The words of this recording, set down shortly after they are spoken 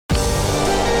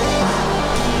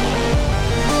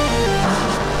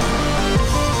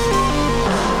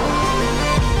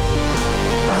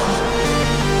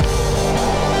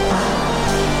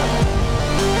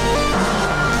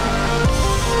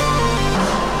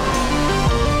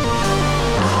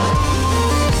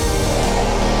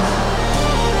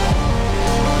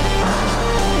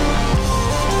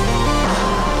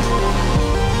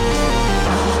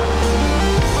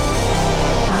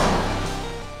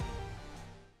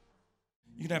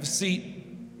You can have a seat.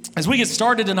 As we get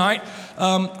started tonight,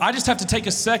 I just have to take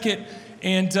a second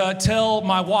and tell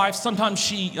my wife, sometimes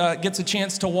she gets a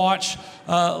chance to watch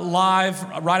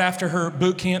live right after her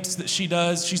boot camps that she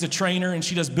does. She's a trainer and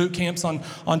she does boot camps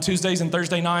on Tuesdays and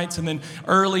Thursday nights and then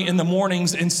early in the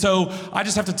mornings. And so I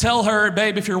just have to tell her,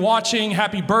 babe, if you're watching,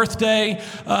 happy birthday.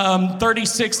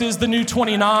 36 is the new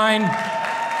 29.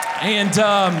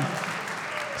 And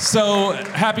so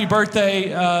happy birthday,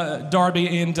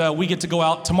 Darby. And we get to go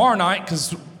out tomorrow night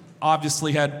because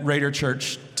obviously had Raider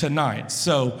Church tonight.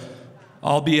 So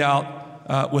I'll be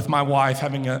out with my wife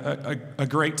having a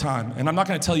great time. And I'm not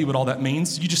going to tell you what all that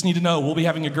means. You just need to know we'll be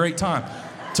having a great time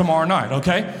tomorrow night,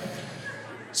 okay?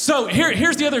 So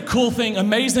here's the other cool thing,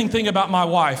 amazing thing about my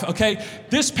wife, okay?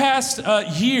 This past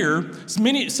year,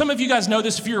 some of you guys know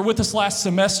this if you were with us last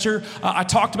semester. I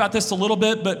talked about this a little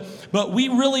bit, but we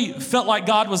really felt like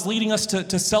God was leading us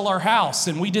to sell our house,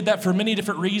 and we did that for many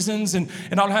different reasons, and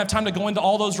I don't have time to go into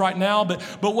all those right now, but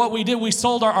what we did, we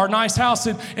sold our nice house,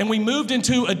 and we moved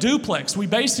into a duplex. We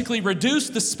basically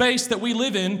reduced the space that we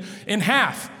live in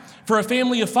half for a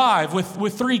family of 5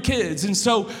 with 3 kids. And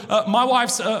so my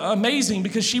wife's amazing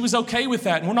because she was okay with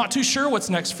that. And we're not too sure what's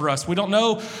next for us. We don't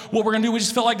know what we're going to do. We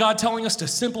just felt like God telling us to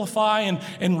simplify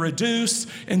and reduce.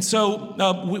 And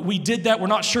so we did that. We're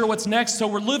not sure what's next. So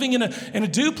we're living in a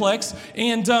duplex.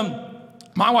 And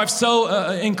my wife's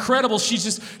so incredible.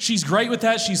 She's great with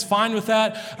that. She's fine with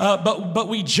that. But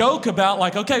we joke about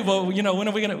like, okay, well, you know, what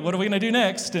are we gonna do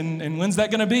next? And when's that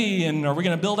gonna be? And are we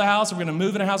gonna build a house? Are we gonna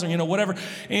move in a house? Or whatever.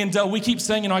 And we keep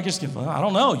saying, I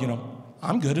don't know.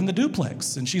 I'm good in the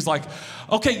duplex. And she's like,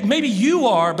 okay, maybe you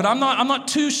are, but I'm not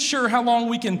too sure how long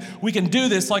we can do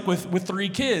this, like with 3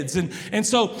 kids. And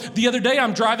so the other day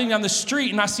I'm driving down the street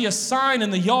and I see a sign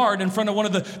in the yard in front of one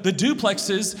of the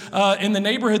duplexes in the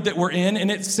neighborhood that we're in,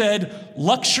 and it said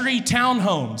luxury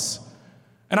townhomes.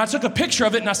 And I took a picture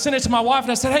of it and I sent it to my wife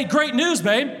and I said, hey, great news,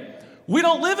 babe. We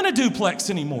don't live in a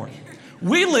duplex anymore.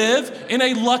 We live in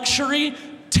a luxury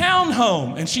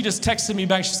townhome. And she just texted me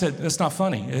back. She said, that's not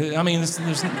funny. I mean,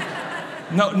 there's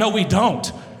no, we don't.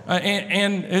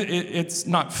 And it's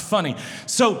not funny.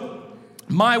 So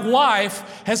my wife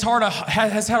has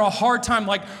had a hard time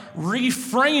like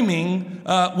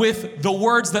reframing with the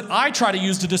words that I try to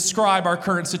use to describe our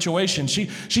current situation.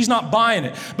 She's not buying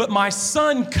it. But my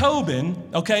son,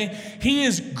 Coben, okay, he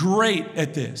is great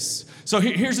at this. So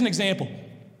here's an example.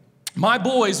 My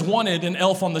boys wanted an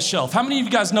Elf on the Shelf. How many of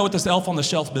you guys know what this Elf on the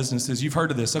Shelf business is? You've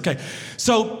heard of this, okay?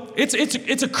 So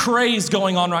it's a craze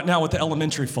going on right now with the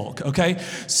elementary folk, okay?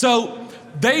 So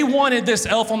they wanted this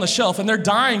Elf on the Shelf, and they're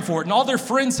dying for it, and all their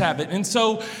friends have it. And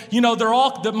so,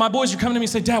 my boys are coming to me and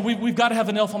say, Dad, we've got to have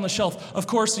an Elf on the Shelf. Of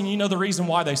course, and you know the reason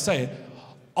why they say it.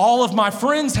 All of my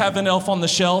friends have an Elf on the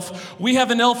Shelf. We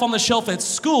have an Elf on the Shelf at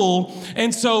school,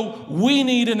 and so we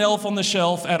need an Elf on the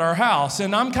Shelf at our house.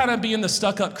 And I'm kind of being the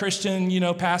stuck-up Christian,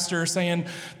 pastor saying,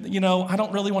 I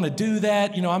don't really want to do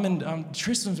that.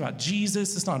 Tristan's about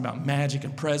Jesus. It's not about magic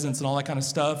and presents and all that kind of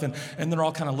stuff. And they're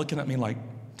all kind of looking at me like,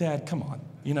 Dad, come on.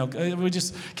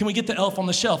 Can we get the Elf on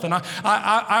the Shelf? And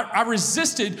I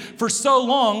resisted for so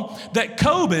long that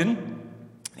Coben,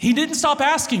 he didn't stop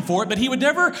asking for it, but he would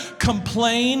never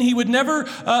complain. He would never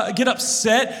get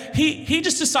upset. He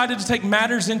just decided to take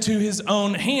matters into his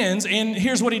own hands, and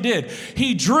here's what he did.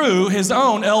 He drew his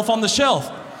own Elf on the Shelf,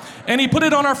 and he put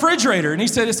it on our refrigerator, and it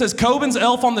says, Coben's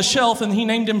Elf on the Shelf, and he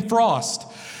named him Frost.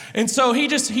 And so he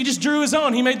just drew his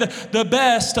own. He made the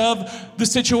best of the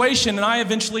situation, and I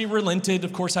eventually relented,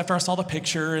 of course, after I saw the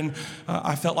picture, and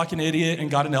I felt like an idiot and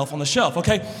got an Elf on the Shelf,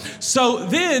 okay? So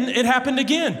then it happened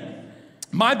again.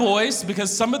 My boys, because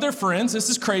some of their friends, this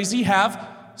is crazy, have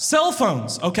cell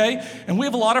phones, okay? And we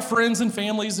have a lot of friends and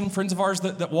families and friends of ours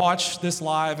that watch this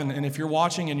live. And if you're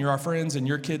watching and you're our friends and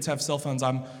your kids have cell phones,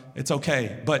 it's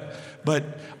okay. But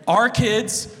our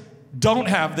kids don't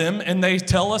have them, and they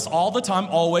tell us all the time,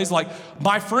 always, like,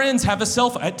 my friends have a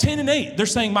cell phone. At 10 and 8, they're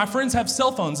saying, my friends have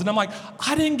cell phones. And I'm like,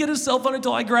 I didn't get a cell phone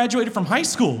until I graduated from high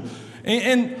school.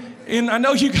 And I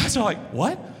know you guys are like,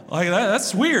 what? Like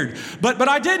that's weird, but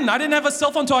I didn't have a cell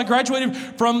phone until I graduated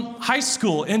from high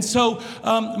school. And so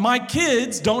my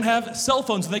kids don't have cell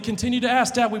phones, and they continue to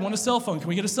ask, Dad, we want a cell phone. Can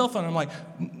we get a cell phone? I'm like,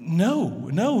 no,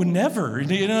 never. But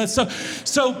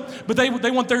they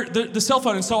want the cell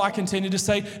phone, and so I continue to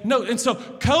say no. And so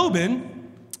Coben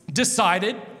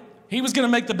decided he was going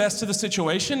to make the best of the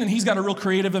situation, and he's got a real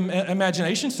creative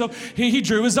imagination. So he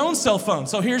drew his own cell phone.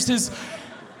 So here's his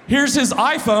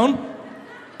iPhone.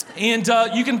 And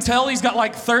you can tell he's got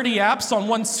like 30 apps on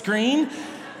one screen.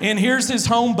 And here's his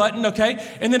home button, okay?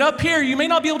 And then up here, you may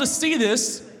not be able to see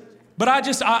this, But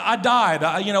I died,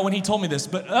 when he told me this.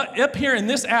 But up here in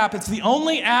this app, it's the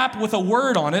only app with a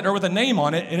word on it or with a name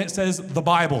on it, and it says the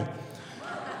Bible.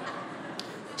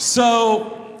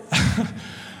 So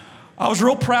I was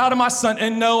real proud of my son.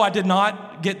 And no, I did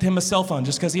not get him a cell phone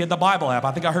just because he had the Bible app.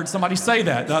 I think I heard somebody say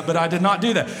that, but I did not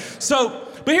do that.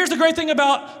 But here's the great thing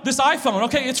about this iPhone,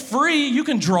 okay? It's free. You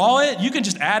can draw it. You can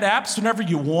just add apps whenever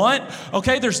you want,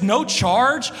 okay? There's no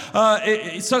charge.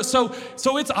 I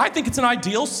think it's an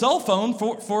ideal cell phone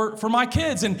for my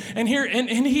kids. And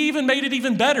he even made it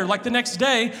even better. Like the next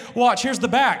day, watch, here's the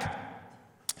back.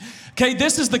 Okay,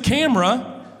 this is the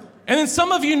camera. And then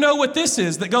some of you know what this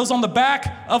is that goes on the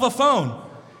back of a phone.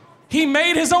 He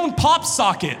made his own pop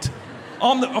socket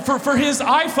for his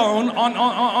iPhone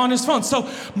on his phone. So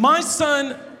my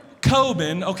son,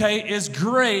 Coben, okay, is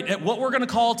great at what we're going to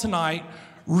call tonight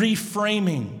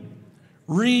reframing.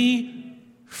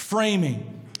 Reframing.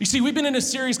 You see, we've been in a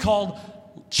series called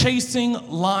Chasing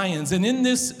Lions. And in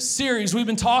this series, we've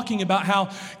been talking about how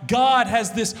God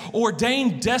has this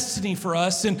ordained destiny for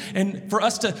us and for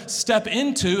us to step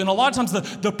into. And a lot of times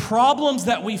the problems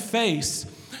that we face,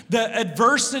 the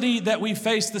adversity that we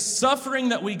face, the suffering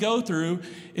that we go through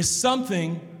is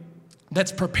something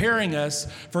that's preparing us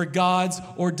for God's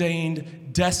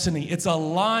ordained destiny. It's a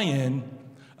lion,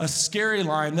 a scary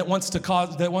lion that wants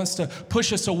to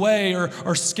push us away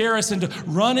or scare us into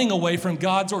running away from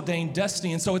God's ordained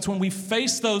destiny. And so it's when we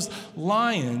face those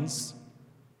lions,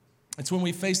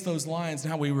 and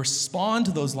how we respond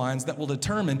to those lions that will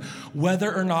determine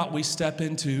whether or not we step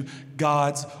into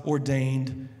God's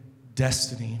ordained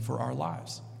destiny for our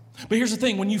lives. But here's the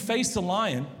thing, when you face the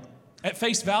lion at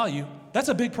face value, that's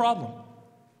a big problem.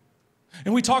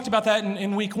 And we talked about that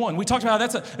in week 1. We talked about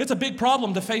it's a big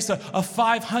problem to face a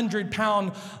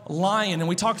 500-pound lion, and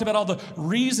we talked about all the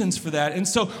reasons for that. And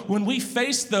so when we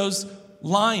face those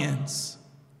lions,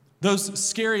 those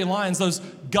scary lions, those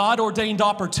God-ordained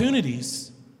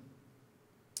opportunities,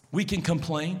 we can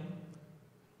complain,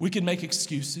 we can make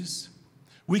excuses,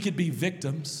 we could be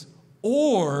victims,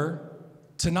 or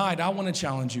tonight I want to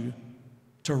challenge you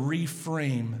to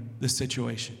reframe the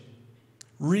situation.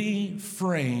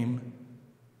 Reframe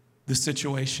the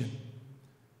situation.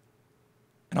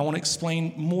 And I want to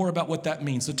explain more about what that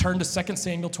means. So turn to 2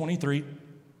 Samuel 23.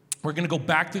 We're going to go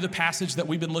back through the passage that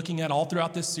we've been looking at all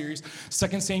throughout this series.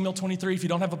 2 Samuel 23. If you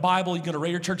don't have a Bible, you can go to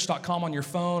raiderchurch.com on your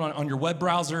phone, on your web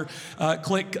browser.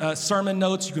 Click sermon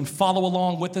notes. You can follow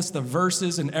along with us. The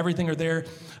verses and everything are there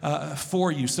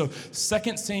for you. So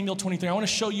 2 Samuel 23. I want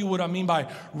to show you what I mean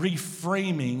by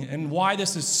reframing and why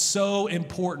this is so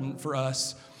important for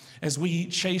us as we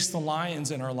chase the lions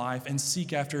in our life and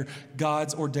seek after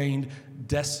God's ordained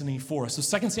destiny for us.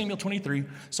 So 2 Samuel 23,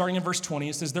 starting in verse 20,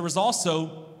 it says, "There was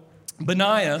also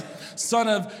Benaiah, son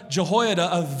of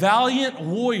Jehoiada, a valiant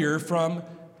warrior from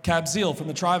Kabzeel, from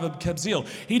the tribe of Kabzeel.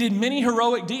 He did many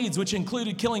heroic deeds, which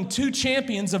included killing 2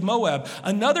 champions of Moab.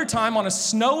 Another time, on a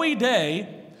snowy day,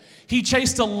 he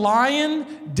chased a lion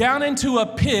down into a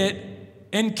pit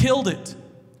and killed it.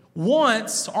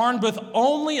 Once, armed with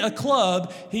only a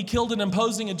club, he killed an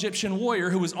imposing Egyptian warrior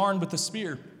who was armed with a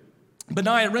spear.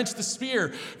 Benaiah wrenched the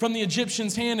spear from the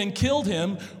Egyptian's hand and killed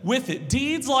him with it.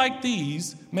 Deeds like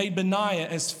these made Benaiah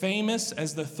as famous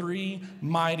as the 3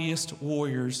 mightiest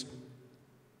warriors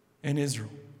in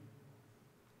Israel."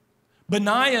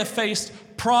 Benaiah faced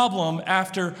problem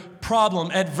after problem,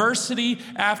 adversity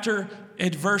after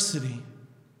adversity.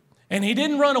 And he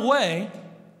didn't run away.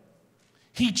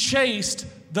 He chased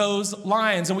those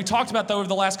lions. And we talked about that over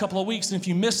the last couple of weeks. And if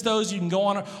you missed those, you can go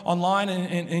online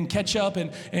and catch up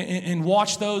and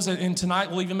watch those. And tonight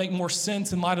will even make more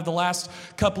sense in light of the last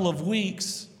couple of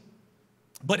weeks.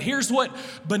 But here's what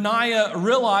Benaiah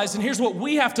realized, and here's what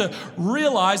we have to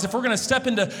realize if we're going to step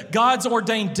into God's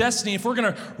ordained destiny, if we're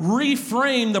going to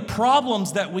reframe the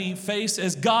problems that we face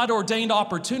as God-ordained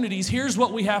opportunities. Here's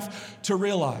what we have to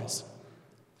realize.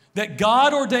 That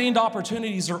God-ordained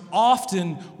opportunities are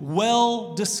often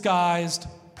well-disguised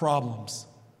problems.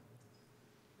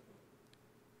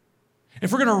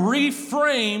 If we're going to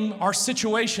reframe our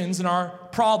situations and our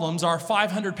problems, our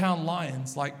 500-pound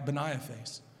lions like Benaiah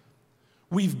faced,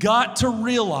 we've got to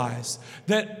realize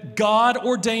that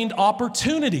God-ordained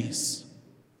opportunities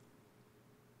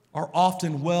are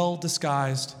often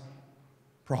well-disguised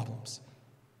problems.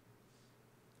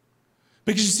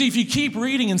 Because you see, if you keep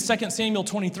reading in 2 Samuel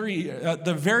 23,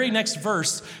 the very next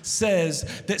verse says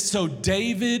that so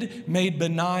David made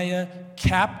Benaiah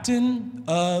captain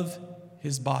of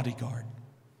his bodyguard.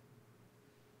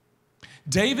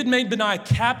 David made Benaiah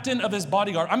captain of his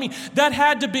bodyguard. I mean, that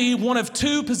had to be one of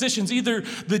two positions, either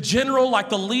the general, like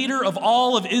the leader of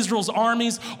all of Israel's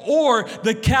armies, or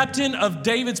the captain of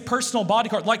David's personal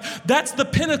bodyguard. Like, that's the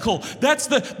pinnacle. That's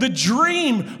the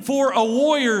dream for a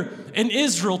warrior in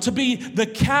Israel, to be the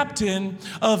captain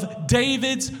of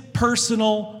David's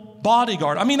personal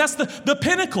bodyguard. I mean, that's the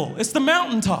pinnacle. It's the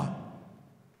mountaintop.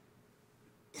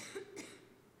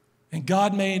 And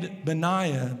God made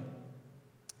Benaiah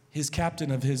his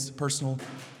captain of his personal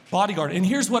bodyguard. And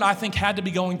here's what I think had to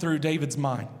be going through David's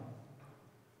mind.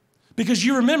 Because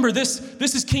you remember, this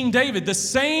is King David, the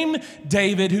same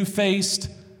David who faced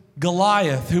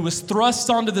Goliath, who was thrust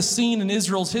onto the scene in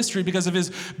Israel's history because of his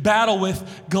battle with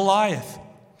Goliath.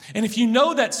 And if you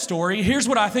know that story, here's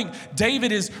what I think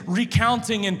David is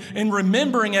recounting and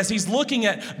remembering as he's looking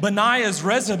at Benaiah's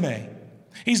resume.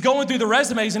 He's going through the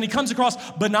resumes and he comes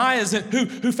across Benaiah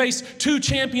who faced two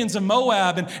champions of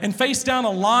Moab and faced down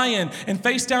a lion and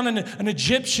faced down an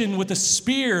Egyptian with a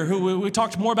spear, who we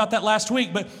talked more about that last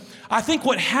week. But I think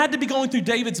what had to be going through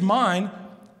David's mind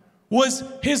was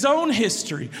his own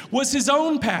history, was his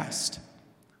own past.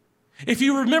 If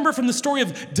you remember from the story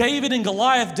of David and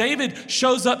Goliath, David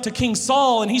shows up to King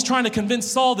Saul and he's trying to convince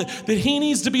Saul that he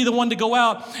needs to be the one to go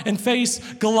out and face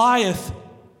Goliath.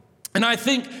 And I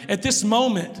think at this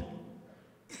moment,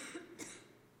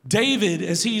 David,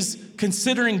 as he's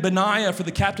considering Benaiah for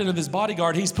the captain of his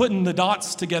bodyguard, he's putting the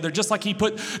dots together, just like he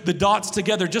put the dots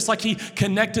together, just like he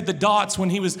connected the dots when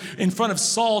he was in front of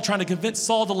Saul, trying to convince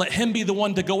Saul to let him be the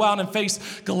one to go out and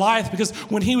face Goliath. Because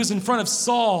when he was in front of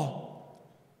Saul,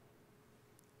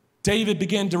 David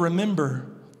began to remember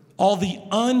all the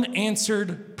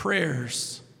unanswered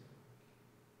prayers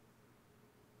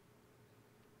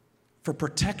for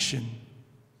protection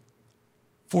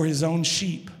for his own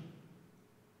sheep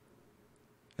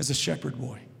as a shepherd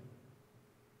boy.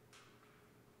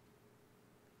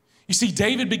 You see,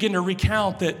 David began to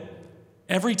recount that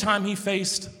every time he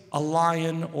faced a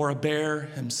lion or a bear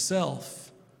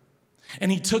himself,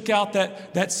 and he took out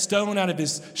that stone out of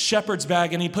his shepherd's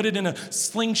bag and he put it in a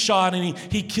slingshot and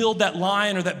he killed that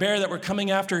lion or that bear that were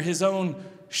coming after his own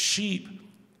sheep.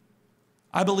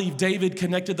 I believe David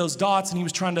connected those dots and he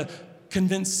was trying to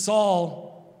convince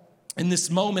Saul in this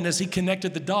moment, as he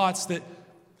connected the dots, that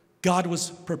God was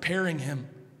preparing him.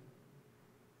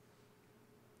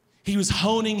 He was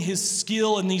honing his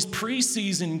skill in these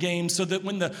preseason games so that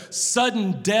when the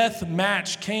sudden death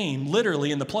match came,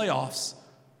 literally in the playoffs,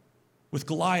 with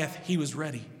Goliath, he was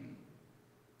ready.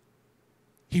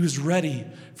 He was ready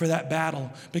for that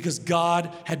battle because God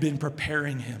had been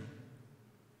preparing him.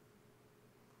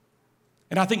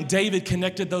 And I think David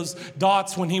connected those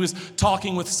dots when he was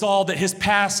talking with Saul, that his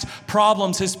past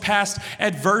problems, his past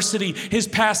adversity, his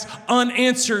past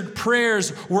unanswered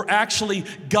prayers were actually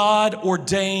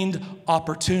God-ordained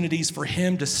opportunities for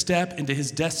him to step into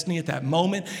his destiny at that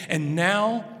moment. And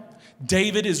now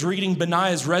David is reading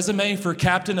Benaiah's resume for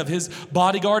captain of his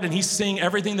bodyguard, and he's seeing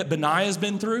everything that Benaiah's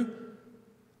been through.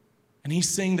 And he's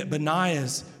seeing that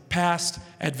Benaiah's past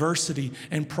adversity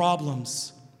and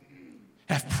problems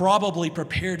have probably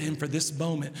prepared him for this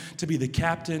moment to be the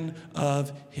captain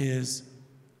of his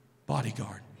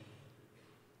bodyguard.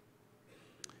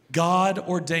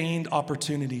 God-ordained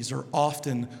opportunities are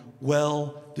often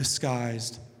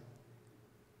well-disguised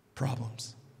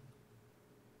problems.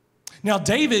 Now,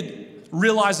 David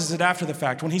realizes it after the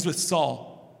fact when he's with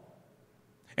Saul,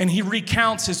 and he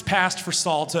recounts his past for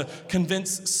Saul to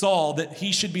convince Saul that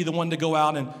he should be the one to go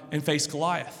out and face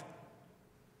Goliath.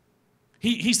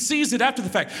 He sees it after the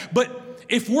fact. But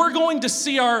if we're going to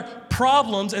see our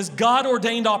problems as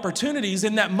God-ordained opportunities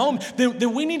in that moment,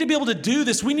 then we need to be able to do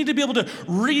this. We need to be able to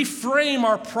reframe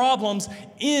our problems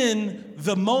in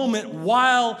the moment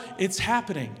while it's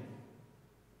happening.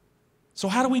 So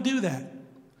how do we do that?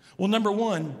 Well, number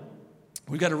one,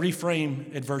 we've got to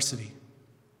reframe adversity.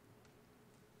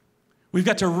 We've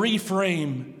got to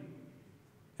reframe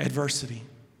adversity.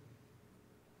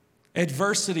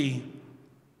 Adversity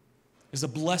is a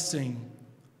blessing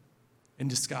in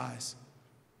disguise.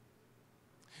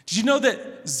 Did you know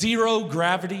that zero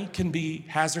gravity can be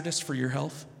hazardous for your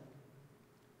health?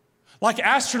 Like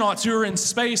astronauts who are in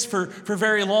space for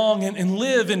very long and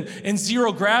live in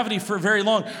zero gravity for very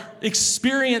long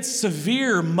experience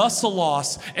severe muscle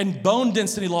loss and bone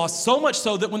density loss, so much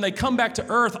so that when they come back to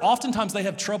Earth, oftentimes they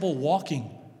have trouble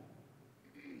walking.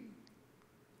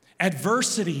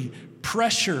 Adversity,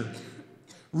 pressure,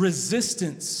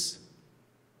 resistance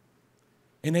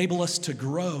enable us to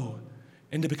grow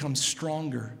and to become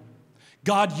stronger.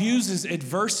 God uses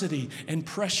adversity and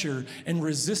pressure and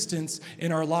resistance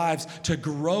in our lives to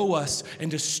grow us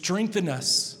and to strengthen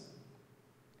us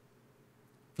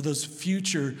for those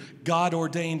future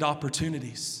God-ordained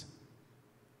opportunities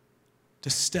to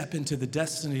step into the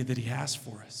destiny that he has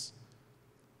for us.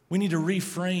 We need to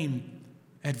reframe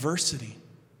adversity.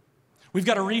 We've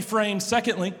got to reframe,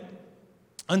 secondly,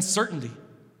 uncertainty.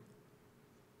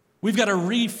 We've got to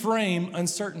reframe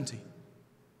uncertainty.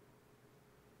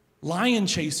 Lion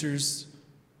chasers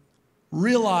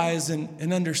realize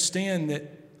and understand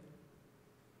that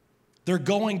they're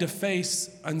going to face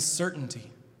uncertainty,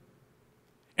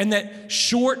 and that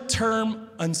short-term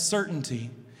uncertainty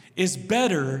is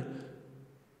better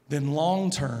than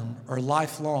long-term or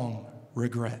lifelong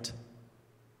regret.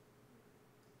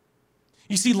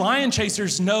 You see, lion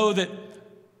chasers know that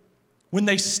when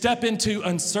they step into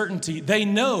uncertainty, they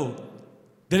know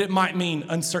that it might mean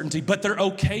uncertainty, but they're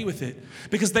okay with it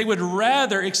because they would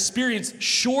rather experience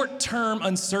short-term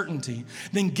uncertainty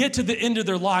than get to the end of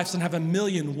their lives and have a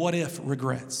million what-if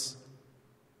regrets.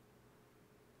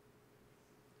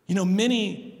 You know,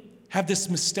 many have this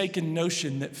mistaken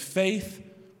notion that faith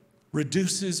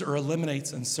reduces or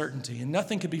eliminates uncertainty, and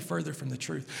nothing could be further from the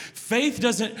truth. Faith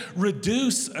doesn't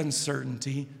reduce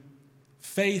uncertainty.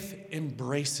 Faith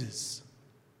embraces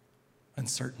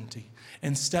uncertainty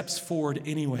and steps forward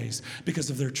anyways because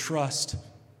of their trust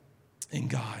in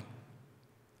God.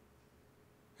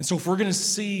 And so if we're going to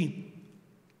see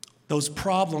those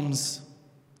problems,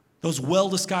 those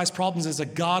well-disguised problems as a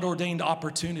God-ordained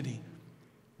opportunity,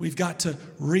 we've got to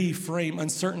reframe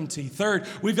uncertainty. Third,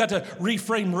 we've got to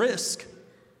reframe risk.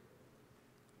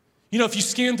 You know, if you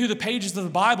scan through the pages of the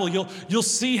Bible, you'll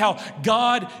see how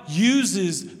God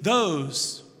uses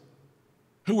those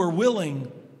who are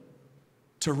willing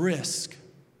to risk.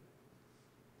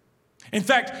 In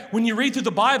fact, when you read through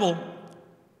the Bible,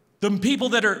 the people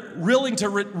that are willing to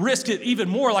risk it even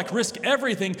more, like risk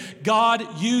everything,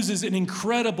 God uses in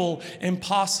incredible,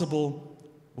 impossible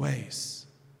ways.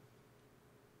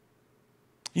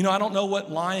 You know, I don't know what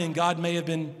lion God may have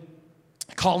been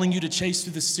calling you to chase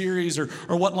through the series or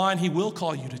what lion he will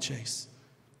call you to chase.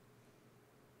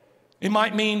 It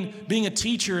might mean being a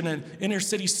teacher in an inner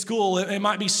city school. It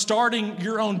might be starting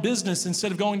your own business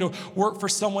instead of going to work for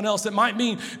someone else. It might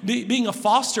mean being a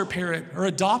foster parent or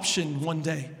adoption one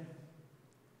day.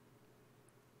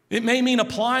 It may mean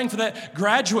applying for that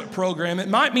graduate program. It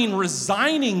might mean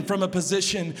resigning from a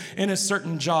position in a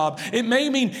certain job. It may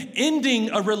mean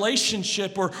ending a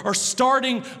relationship or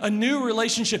starting a new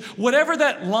relationship. Whatever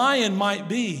that lion might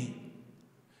be,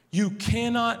 you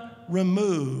cannot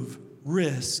remove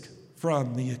risk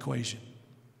from the equation.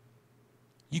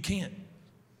 You can't.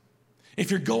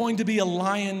 If you're going to be a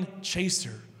lion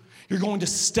chaser, you're going to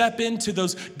step into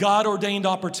those God-ordained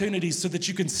opportunities so that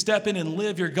you can step in and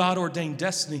live your God-ordained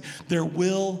destiny. There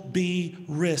will be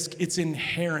risk. It's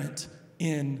inherent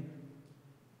in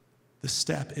the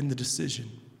step, in the decision.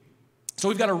 So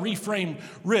we've got to reframe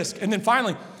risk. And then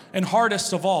finally, and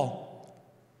hardest of all,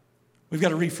 we've got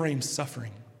to reframe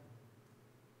suffering.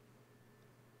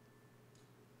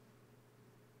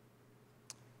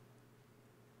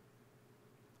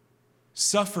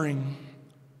 Suffering,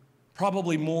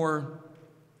 probably more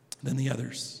than the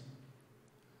others,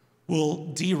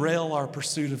 will derail our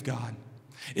pursuit of God.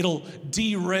 It'll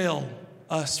derail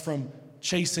us from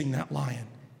chasing that lion.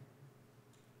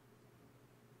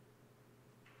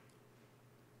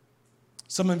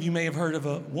 Some of you may have heard of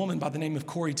a woman by the name of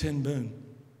Corrie ten Boom.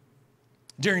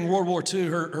 During World War II,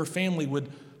 her family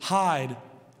would hide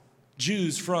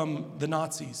Jews from the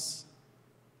Nazis.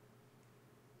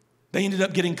 They ended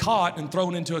up getting caught and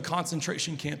thrown into a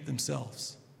concentration camp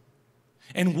themselves.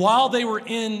 And while they were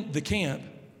in the camp,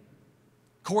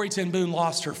 Corrie ten Boom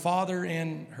lost her father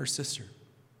and her sister.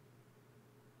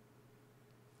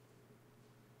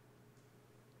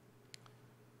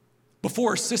 Before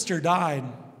her sister died,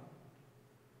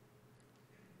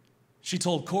 she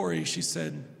told Corrie, she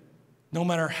said, no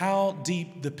matter how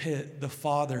deep the pit, the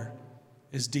Father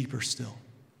is deeper still.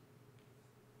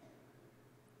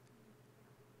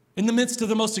 In the midst of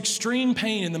the most extreme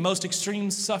pain and the most extreme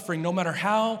suffering, no matter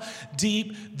how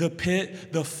deep the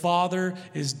pit, the Father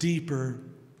is deeper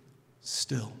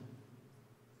still.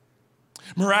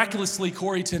 Miraculously,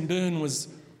 Corrie ten Boom was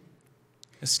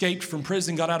escaped from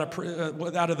prison, got out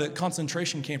of the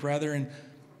concentration camp, and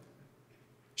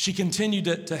she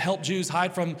continued to help Jews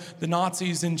hide from the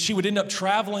Nazis, and she would end up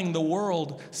traveling the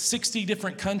world, 60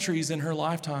 different countries in her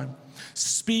lifetime,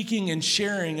 speaking and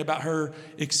sharing about her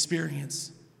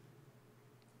experience.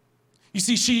 You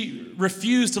see, she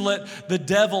refused to let the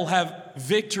devil have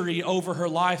victory over her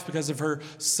life because of her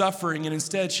suffering, and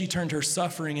instead she turned her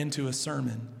suffering into a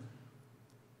sermon.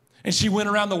 And she went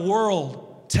around the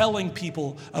world telling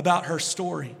people about her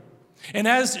story. And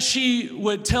as she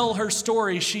would tell her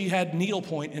story, she had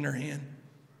needlepoint in her hand.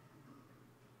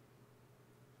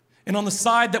 And on the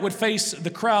side that would face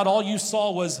the crowd, all you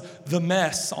saw was the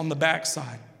mess on the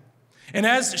backside. And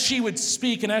as she would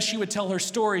speak and as she would tell her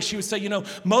story, she would say,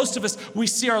 most of us, we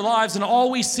see our lives and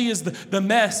all we see is the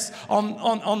mess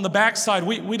on the backside.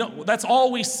 We don't, that's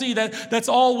all we see, that's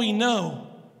all we know.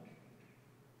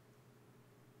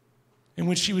 And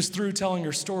when she was through telling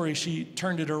her story, she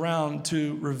turned it around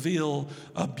to reveal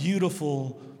a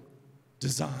beautiful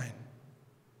design.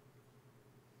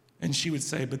 And she would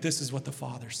say, but this is what the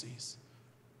Father sees.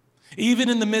 Even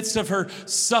in the midst of her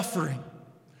suffering,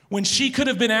 when she could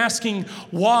have been asking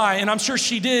why, and I'm sure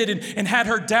she did, and had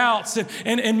her doubts,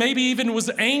 and maybe even was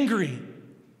angry,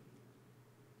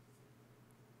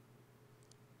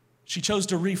 she chose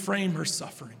to reframe her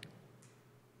suffering.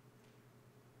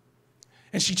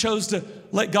 And she chose to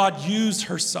let God use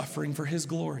her suffering for His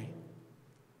glory.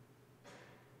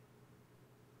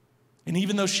 And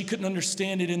even though she couldn't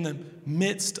understand it in the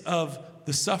midst of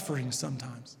the suffering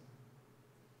sometimes,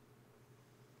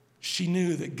 she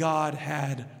knew that God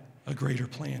had a greater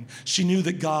plan. She knew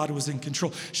that God was in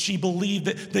control. She believed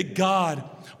that God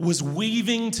was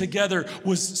weaving together,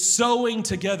 was sewing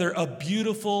together a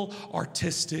beautiful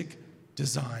artistic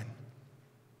design.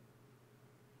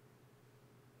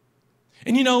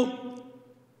 And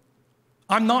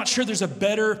I'm not sure there's a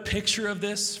better picture of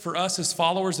this for us as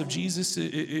followers of Jesus,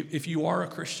 if you are a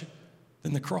Christian,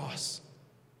 than the cross.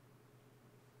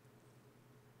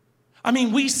 I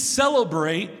mean, we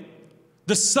celebrate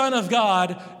the Son of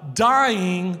God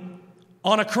dying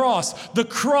on a cross. The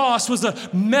cross was a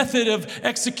method of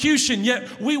execution,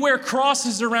 yet we wear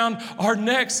crosses around our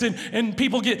necks and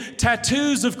people get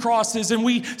tattoos of crosses, and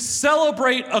we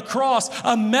celebrate a cross,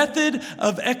 a method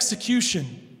of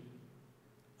execution,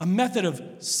 a method of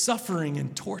suffering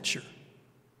and torture.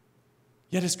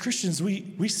 Yet as Christians,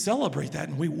 we celebrate that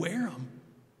and we wear them.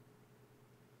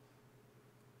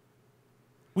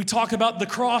 We talk about the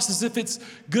cross as if it's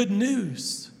good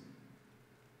news.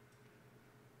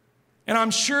 And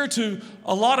I'm sure to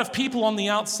a lot of people on the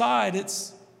outside,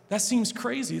 that seems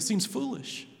crazy. It seems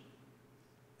foolish.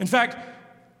 In fact,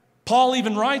 Paul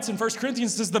even writes in 1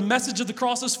 Corinthians, says the message of the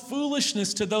cross is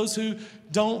foolishness to those who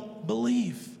don't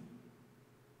believe.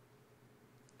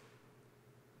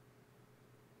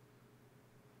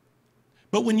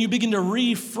 But when you begin to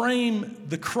reframe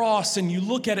the cross and you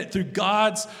look at it through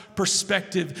God's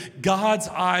perspective, God's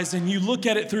eyes, and you look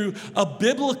at it through a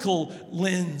biblical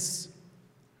lens,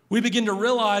 we begin to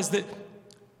realize that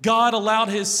God allowed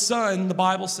His Son, the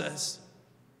Bible says,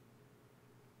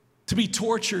 to be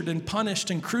tortured and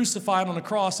punished and crucified on a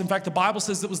cross. In fact, the Bible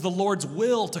says it was the Lord's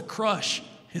will to crush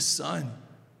His Son.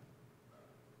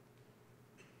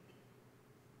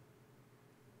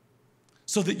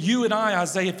 So that you and I,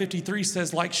 Isaiah 53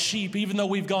 says, like sheep, even though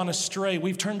we've gone astray,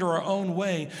 we've turned to our own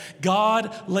way,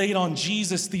 God laid on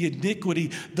Jesus the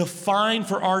iniquity, the fine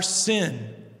for our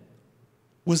sin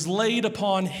was laid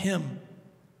upon Him.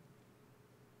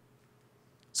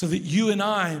 So that you and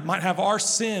I might have our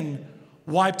sin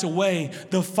wiped away,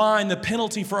 the fine, the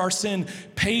penalty for our sin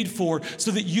paid for, so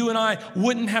that you and I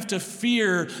wouldn't have to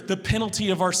fear the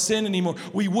penalty of our sin anymore.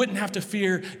 We wouldn't have to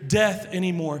fear death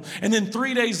anymore. And then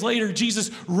 3 days later, Jesus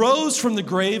rose from the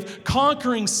grave,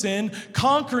 conquering sin,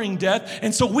 conquering death.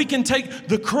 And so we can take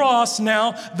the cross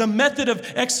now, the method of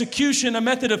execution, a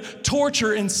method of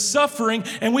torture and suffering,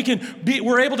 and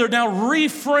we're able to now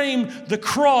reframe the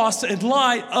cross in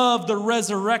light of the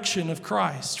resurrection of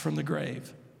Christ from the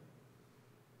grave.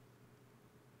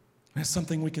 That's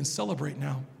something we can celebrate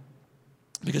now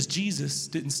because Jesus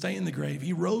didn't stay in the grave.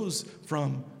 He rose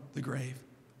from the grave.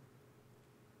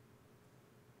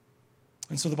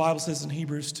 And so the Bible says in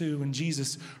Hebrews 2, when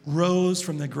Jesus rose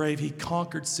from the grave, He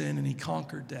conquered sin and He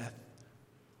conquered death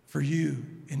for you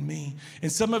and me. And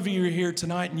some of you are here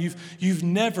tonight and you've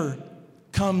never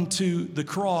come to the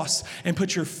cross and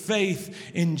put your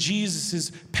faith in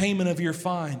Jesus' payment of your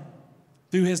fine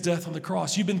through His death on the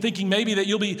cross. You've been thinking maybe that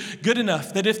you'll be good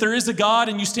enough, that if there is a God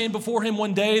and you stand before Him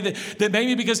one day, that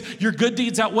maybe because your good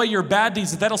deeds outweigh your bad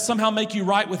deeds, that'll somehow make you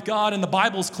right with God, and the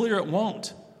Bible's clear it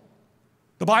won't.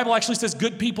 The Bible actually says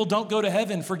good people don't go to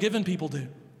heaven, forgiven people do.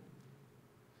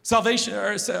 Salvation,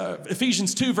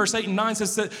 Ephesians 2, verse 8 and 9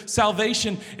 says that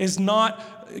salvation is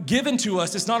not given to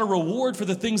us. It's not a reward for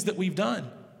the things that we've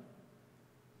done.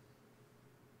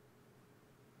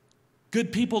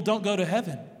 Good people don't go to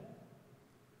heaven.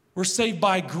 We're saved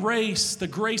by grace, the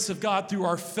grace of God through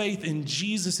our faith in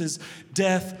Jesus'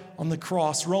 death on the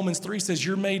cross. Romans 3 says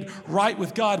you're made right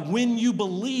with God when you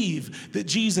believe that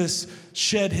Jesus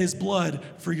shed His blood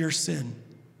for your sin.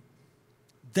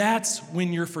 That's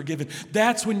when you're forgiven.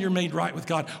 That's when you're made right with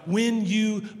God. When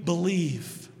you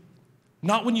believe.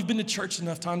 Not when you've been to church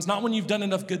enough times, not when you've done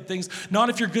enough good things, not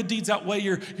if your good deeds outweigh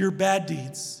your bad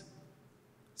deeds.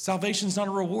 Salvation's not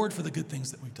a reward for the good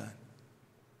things that we've done.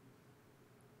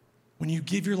 When you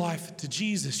give your life to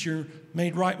Jesus, you're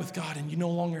made right with God and you no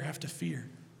longer have to fear.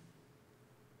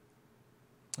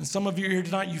 And some of you are here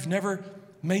tonight, you've never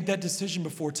made that decision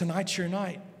before. Tonight's your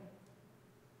night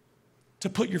to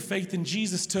put your faith in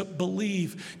Jesus, to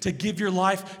believe, to give your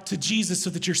life to Jesus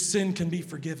so that your sin can be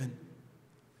forgiven,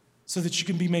 so that you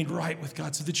can be made right with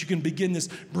God, so that you can begin this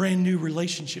brand new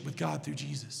relationship with God through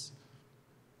Jesus.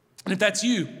 And if that's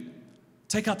you,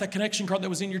 take out that connection card that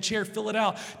was in your chair, fill it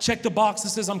out, check the box that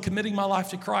says, I'm committing my life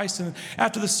to Christ. And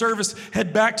after the service,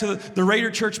 head back to the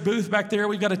Raider Church booth back there.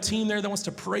 We've got a team there that wants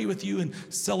to pray with you and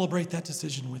celebrate that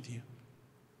decision with you.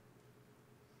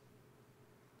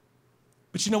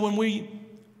 But you know, when we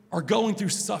are going through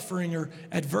suffering or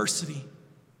adversity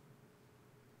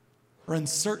or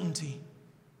uncertainty,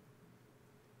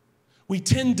 we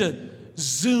tend to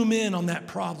zoom in on that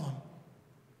problem.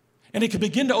 And it can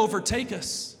begin to overtake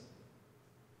us.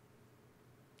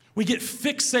 We get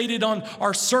fixated on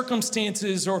our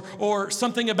circumstances or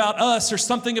something about us or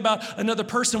something about another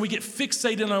person. We get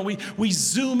fixated on it. We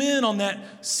zoom in on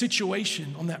that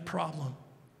situation, on that problem.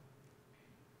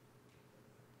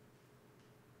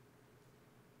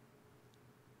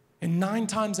 And 9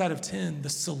 times out of 10, the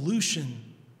solution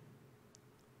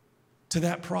to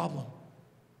that problem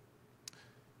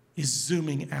is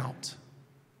zooming out.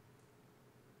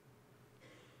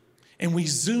 And we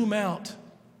zoom out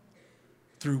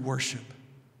through worship.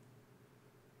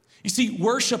 You see,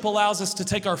 worship allows us to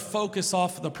take our focus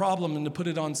off the problem and to put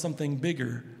it on something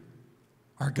bigger,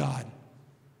 our God.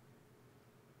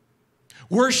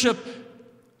 Worship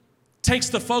takes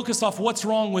the focus off what's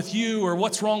wrong with you or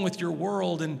what's wrong with your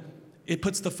world, and it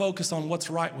puts the focus on what's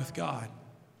right with God.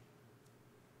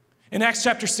 In Acts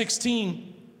chapter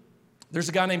 16, there's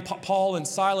a guy named Paul and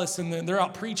Silas, and they're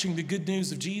out preaching the good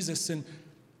news of Jesus, and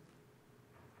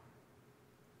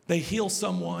they heal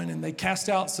someone and they cast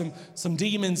out some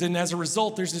demons, and as a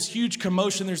result, there's this huge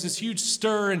commotion, there's this huge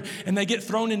stir, and they get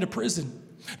thrown into prison.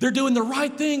 They're doing the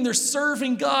right thing, they're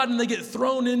serving God, and they get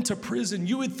thrown into prison.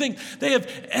 You would think they have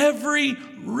every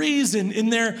reason in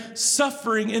their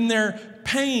suffering, in their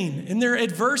pain, in their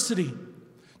adversity,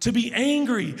 to be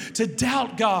angry, to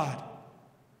doubt God.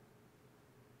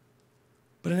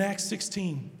 But in Acts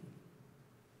 16,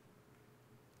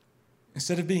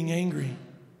 instead of being angry,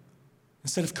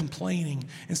 instead of complaining,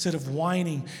 instead of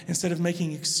whining, instead of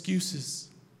making excuses,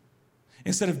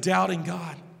 instead of doubting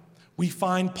God, we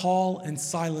find Paul and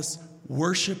Silas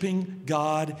worshiping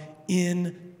God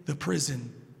in the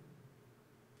prison.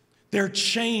 They're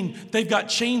chained. They've got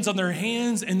chains on their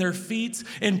hands and their feet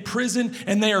in prison,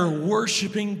 and they are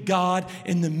worshiping God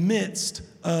in the midst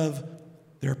of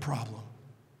their problem,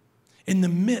 in the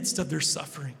midst of their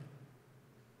suffering.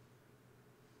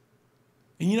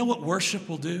 And you know what worship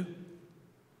will do?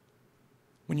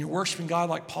 When you're worshiping God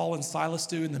like Paul and Silas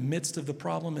do in the midst of the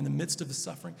problem, in the midst of the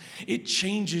suffering, it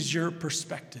changes your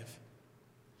perspective.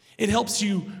 It helps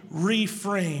you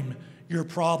reframe your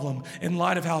problem in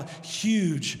light of how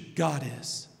huge God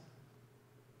is.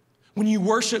 When you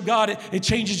worship God, it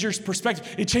changes your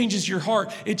perspective. It changes your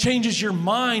heart. It changes your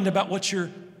mind about what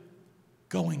you're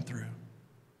going through.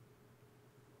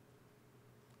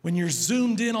 When you're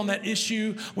zoomed in on that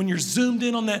issue, when you're zoomed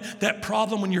in on that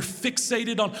problem, when you're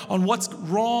fixated on what's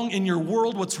wrong in your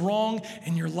world, what's wrong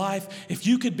in your life, if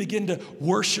you could begin to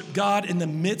worship God in the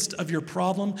midst of your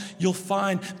problem, you'll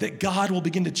find that God will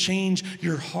begin to change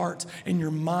your heart and your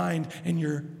mind and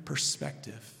your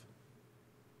perspective.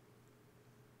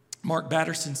 Mark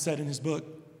Batterson said in his book,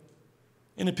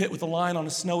 In a Pit with a Lion on a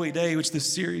Snowy Day, which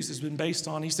this series has been based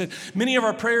on, he said, many of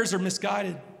our prayers are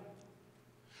misguided.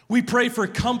 We pray for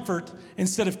comfort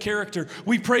instead of character.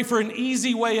 We pray for an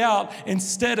easy way out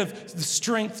instead of the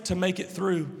strength to make it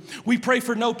through. We pray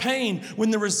for no pain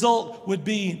when the result would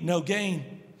be no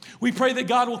gain. We pray that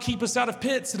God will keep us out of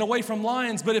pits and away from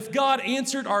lions, but if God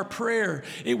answered our prayer,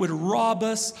 it would rob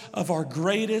us of our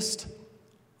greatest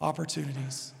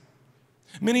opportunities.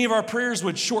 Many of our prayers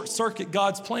would short circuit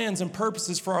God's plans and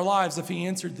purposes for our lives if He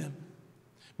answered them.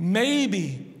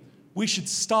 Maybe we should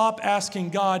stop asking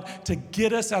God to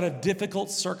get us out of difficult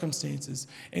circumstances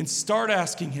and start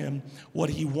asking Him what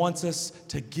He wants us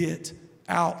to get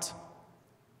out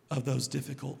of those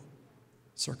difficult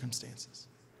circumstances.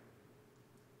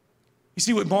 You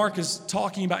see what Mark is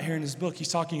talking about here in his book? He's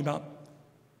talking about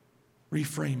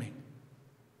reframing.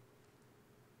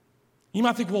 You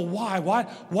might think, well, why?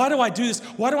 Why do I do this?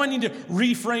 Why do I need to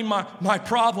reframe my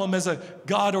problem as a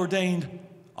God-ordained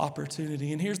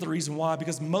opportunity? And here's the reason why.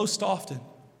 Because most often,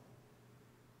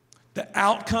 the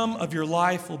outcome of your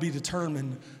life will be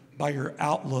determined by your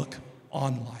outlook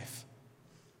on life.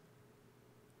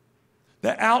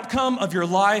 The outcome of your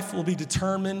life will be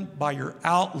determined by your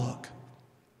outlook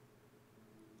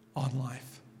on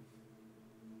life.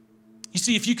 You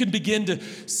see, if you can begin to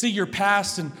see your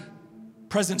past and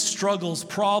present struggles,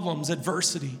 problems,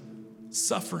 adversity,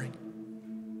 suffering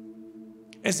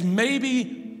as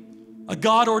maybe a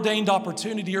God-ordained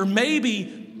opportunity, or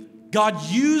maybe God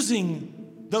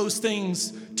using those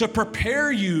things to prepare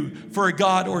you for a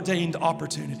God-ordained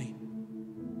opportunity,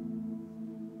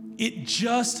 it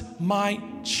just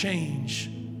might change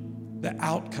the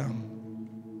outcome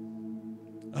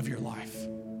of your life.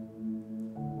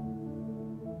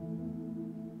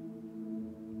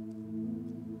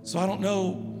 So I don't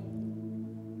know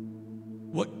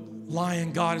what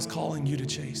lion God is calling you to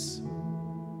chase.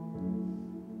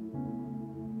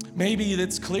 Maybe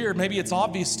that's clear. Maybe it's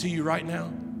obvious to you right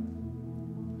now.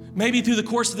 Maybe through the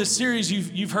course of this series,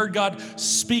 you've heard God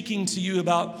speaking to you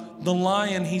about the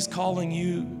lion He's calling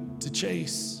you to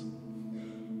chase.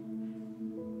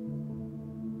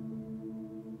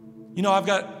 You know, I've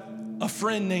got a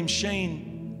friend named Shane.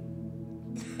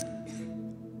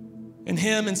 And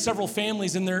him and several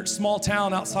families in their small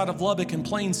town outside of Lubbock in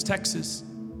Plains, Texas,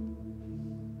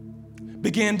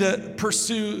 began to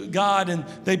pursue God, and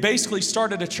they basically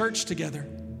started a church together.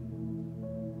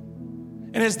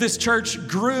 And as this church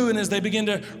grew and as they began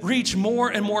to reach more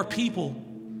and more people,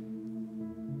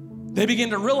 they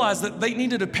began to realize that they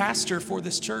needed a pastor for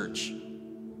this church.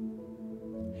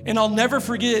 And I'll never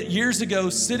forget years ago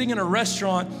sitting in a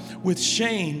restaurant with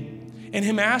Shane and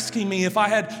him asking me if I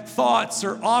had thoughts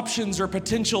or options or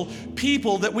potential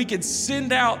people that we could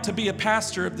send out to be a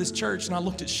pastor of this church. And I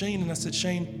looked at Shane and I said,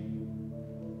 Shane,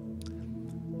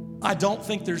 I don't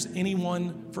think there's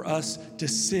anyone for us to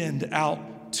send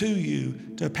out to you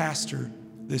to pastor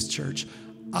this church.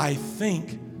 I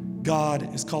think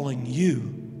God is calling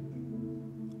you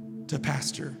to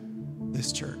pastor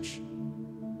this church.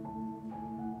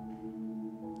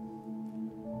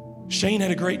 Shane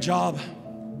had a great job.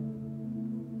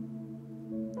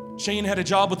 Shane had a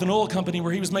job with an oil company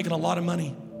where he was making a lot of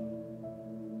money.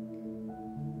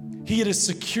 He had a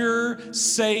secure,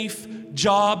 safe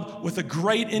job with a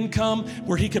great income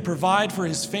where he could provide for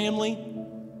his family.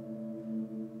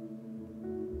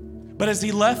 But as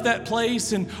he left that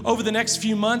place and over the next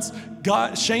few months,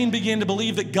 Shane began to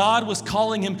believe that God was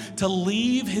calling him to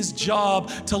leave his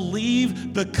job, to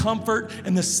leave the comfort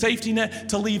and the safety net,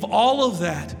 to leave all of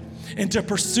that and to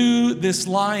pursue this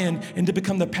lion and to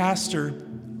become the pastor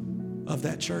of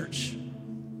that church.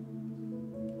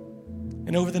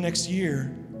 And over the next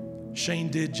year, Shane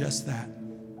did just that.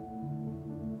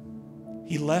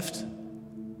 He left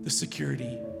the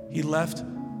security, he left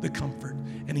the comfort,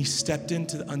 and he stepped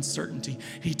into the uncertainty.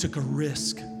 He took a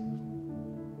risk.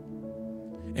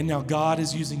 And now God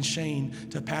is using Shane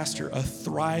to pastor a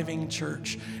thriving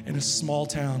church in a small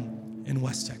town in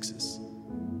West Texas.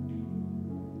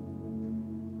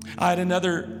 I had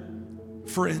another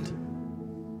friend.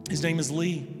 His name is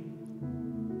Lee.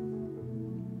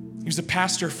 He was a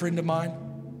pastor friend of mine.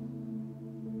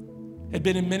 Had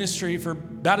been in ministry for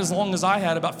about as long as I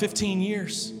had, about 15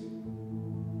 years.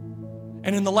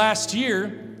 And in the last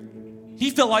year, he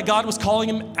felt like God was calling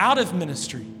him out of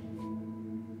ministry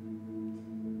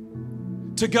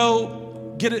to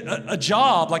go get a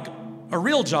job, like a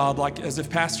real job, like as if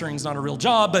pastoring is not a real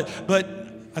job, but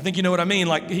I think you know what I mean.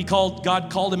 Like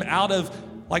God called him out of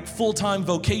like full-time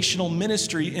vocational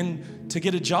ministry and to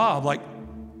get a job like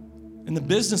in the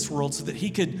business world so that he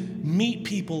could meet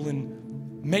people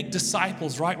and make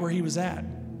disciples right where he was at.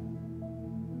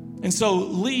 And so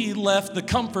Lee left the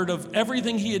comfort of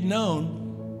everything he had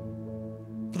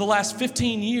known for the last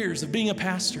 15 years of being a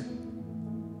pastor.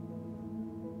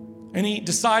 And he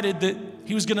decided that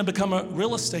he was going to become a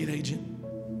real estate agent.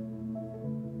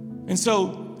 And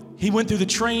so he went through the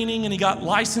training and he got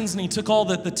licensed and he took all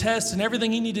the tests and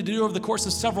everything he needed to do over the course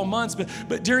of several months.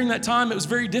 But during that time, it was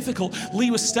very difficult.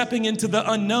 Lee was stepping into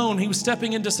the unknown. He was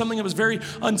stepping into something that was very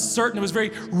uncertain. It was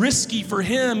very risky for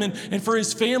him and for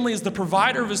his family as the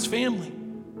provider of his family.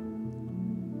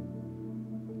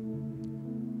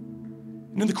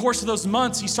 And in the course of those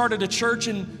months, he started a church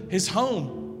in his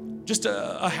home, just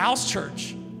a house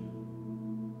church.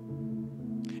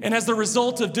 And as the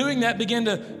result of doing that, began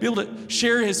to be able to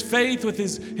share his faith with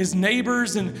his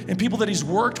neighbors and people that he's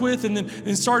worked with, and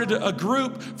then started a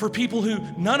group for people who,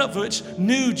 none of which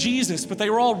knew Jesus, but they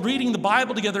were all reading the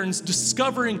Bible together and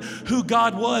discovering who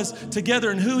God was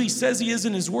together and who he says he is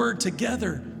in his word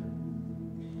together.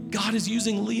 God is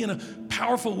using Lee in a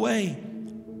powerful way,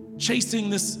 chasing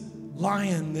this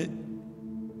lion that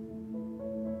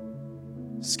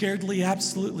scared Lee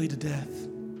absolutely to death.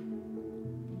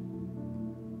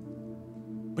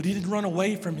 But he didn't run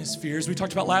away from his fears. We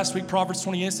talked about last week, Proverbs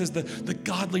 28 says the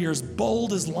godly are as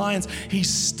bold as lions. He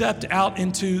stepped out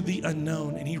into the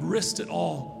unknown and he risked it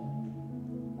all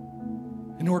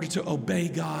in order to obey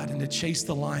God and to chase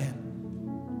the lion.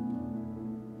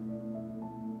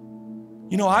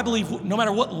 You know, I believe no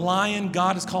matter what lion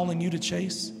God is calling you to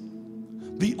chase,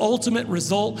 the ultimate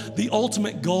result, the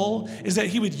ultimate goal is that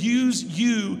he would use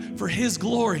you for his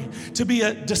glory, to be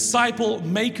a disciple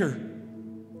maker.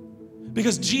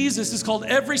 Because Jesus has called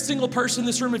every single person in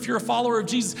this room, if you're a follower of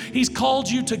Jesus, he's called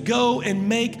you to go and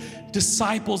make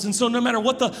disciples. And so no matter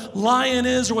what the lion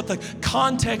is or what the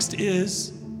context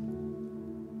is,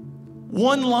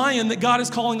 one lion that God is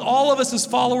calling all of us as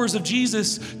followers of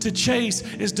Jesus to chase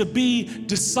is to be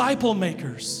disciple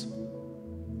makers.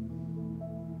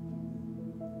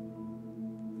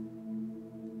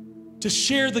 To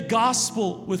share the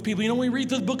gospel with people. You know, when we read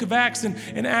the book of Acts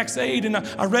in Acts 8, and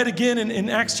I read again in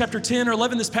Acts chapter 10 or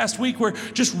 11 this past week, where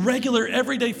just regular,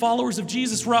 everyday followers of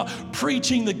Jesus were out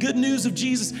preaching the good news of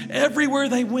Jesus everywhere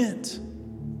they went.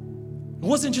 It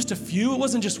wasn't just a few, it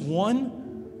wasn't just one.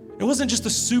 It wasn't just the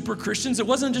super Christians, it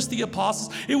wasn't just the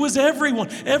apostles, it was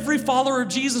everyone. Every follower of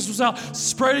Jesus was out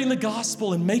spreading the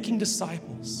gospel and making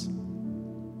disciples.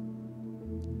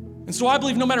 And so I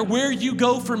believe no matter where you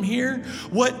go from here,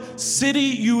 what city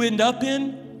you end up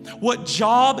in, what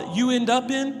job you end up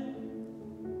in,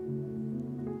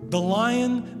 the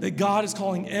lion that God is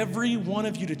calling every one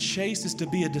of you to chase is to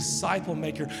be a disciple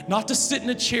maker, not to sit in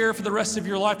a chair for the rest of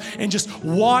your life and just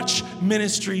watch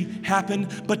ministry happen,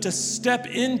 but to step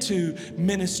into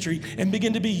ministry and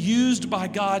begin to be used by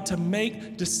God to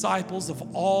make disciples of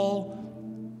all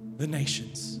the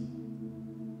nations.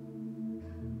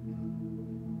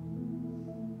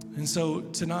 And so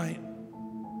tonight,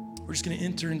 we're just going to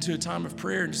enter into a time of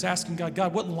prayer and just asking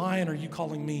God, what lion are you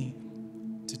calling me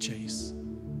to chase?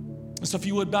 And so if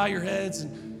you would bow your heads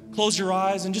and close your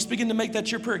eyes and just begin to make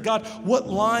that your prayer. God, what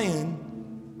lion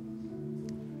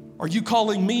are you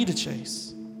calling me to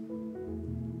chase?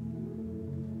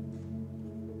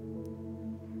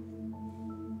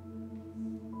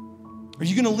 Are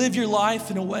you going to live your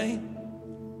life in a way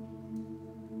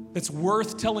that's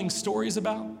worth telling stories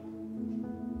about?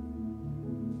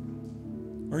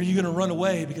 Or are you going to run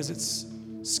away because it's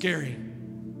scary?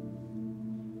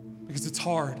 Because it's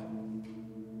hard?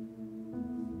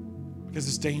 Because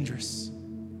it's dangerous?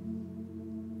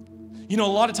 You know,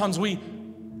 a lot of times we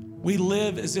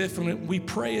live as if, and we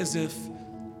pray as if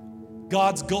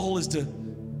God's goal is to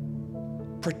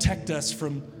protect us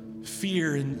from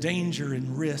fear and danger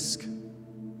and risk.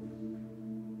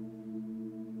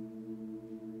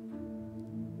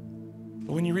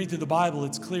 But when you read through the Bible,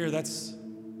 it's clear that's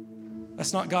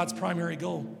not God's primary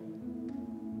goal.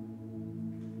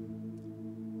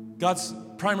 God's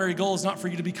primary goal is not for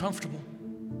you to be comfortable.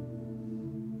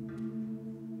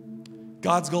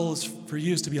 God's goal is for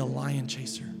you is to be a lion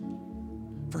chaser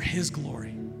for his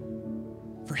glory,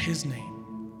 for his name.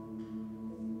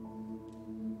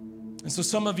 And so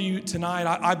some of you tonight,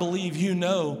 I believe you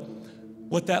know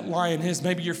what that lion is.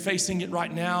 Maybe you're facing it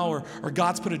right now, or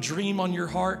God's put a dream on your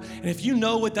heart. And if you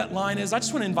know what that lion is, I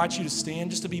just want to invite you to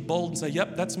stand, just to be bold and say,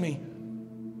 yep, that's me.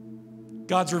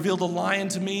 God's revealed a lion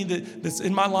to me that's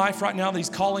in my life right now that he's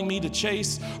calling me to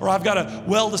chase, or I've got a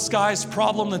well-disguised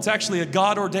problem that's actually a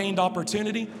God-ordained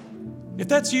opportunity. If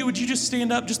that's you, would you just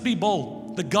stand up, just be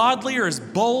bold. The godly are as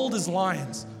bold as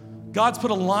lions. God's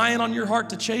put a lion on your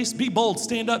heart to chase. Be bold,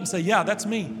 stand up and say, yeah, that's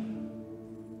me.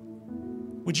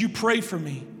 Would you pray for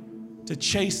me to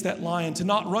chase that lion, to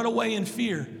not run away in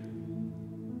fear,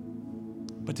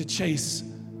 but to chase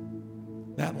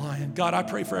that lion? God, I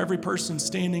pray for every person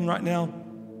standing right now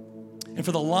and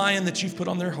for the lion that you've put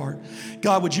on their heart.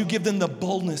 God, would you give them the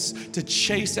boldness to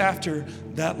chase after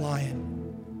that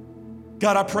lion?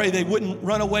 God, I pray they wouldn't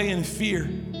run away in fear.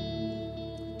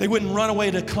 They wouldn't run away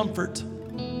to comfort.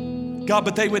 God,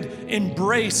 but they would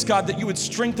embrace, God, that you would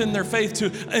strengthen their faith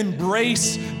to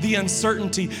embrace the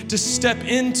uncertainty, to step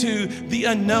into the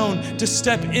unknown, to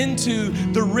step into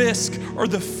the risk or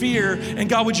the fear. And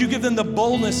God, would you give them the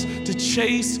boldness to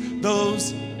chase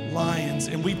those lions?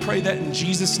 And we pray that in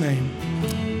Jesus' name.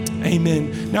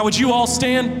 Amen. Now, would you all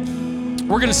stand?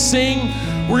 We're going to sing.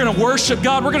 We're going to worship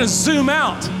God. We're going to zoom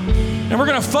out. And we're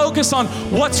going to focus on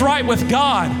what's right with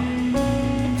God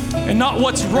and not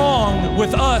what's wrong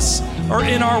with us or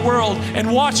in our world,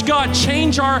 and watch God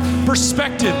change our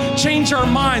perspective, change our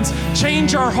minds,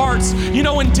 change our hearts. You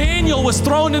know, when Daniel was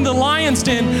thrown in the lion's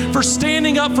den for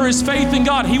standing up for his faith in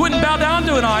God, he wouldn't bow down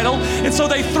to an idol, and so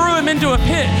they threw him into a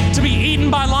pit to be eaten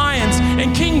by lions.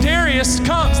 And King Darius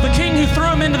comes, the king who threw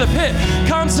him into the pit,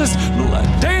 comes and says,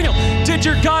 Daniel, did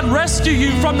your God rescue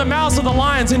you from the mouths of the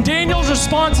lions? And Daniel's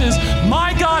response is,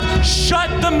 my God shut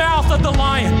the mouth of the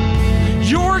lion.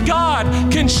 Your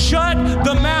God can shut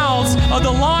the mouths of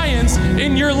the lions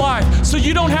in your life, so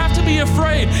you don't have to be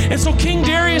afraid. And so King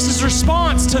Darius'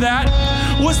 response to that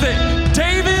was that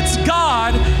David's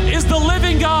God is the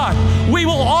living God. We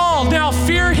will all now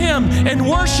fear him and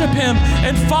worship him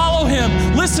and follow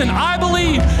him. Listen, I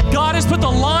believe God has put the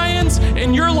lions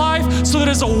in your life so that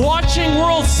as a watching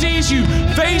world sees you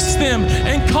face them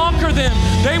and conquer them,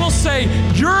 they will say,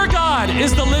 your God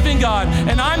is the living God,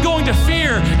 and I'm going to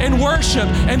fear and worship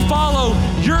and follow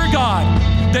your God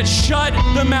that shut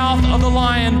the mouth of the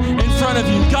lion in front of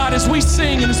you. God, as we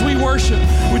sing and as we worship,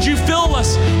 would you fill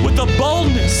us with the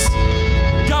boldness?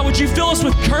 God, would you fill us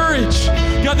with courage?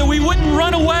 God, that we wouldn't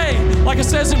run away, like it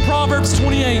says in Proverbs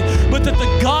 28, but that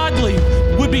the godly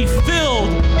would be filled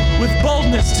with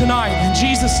boldness tonight. In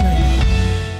Jesus' name.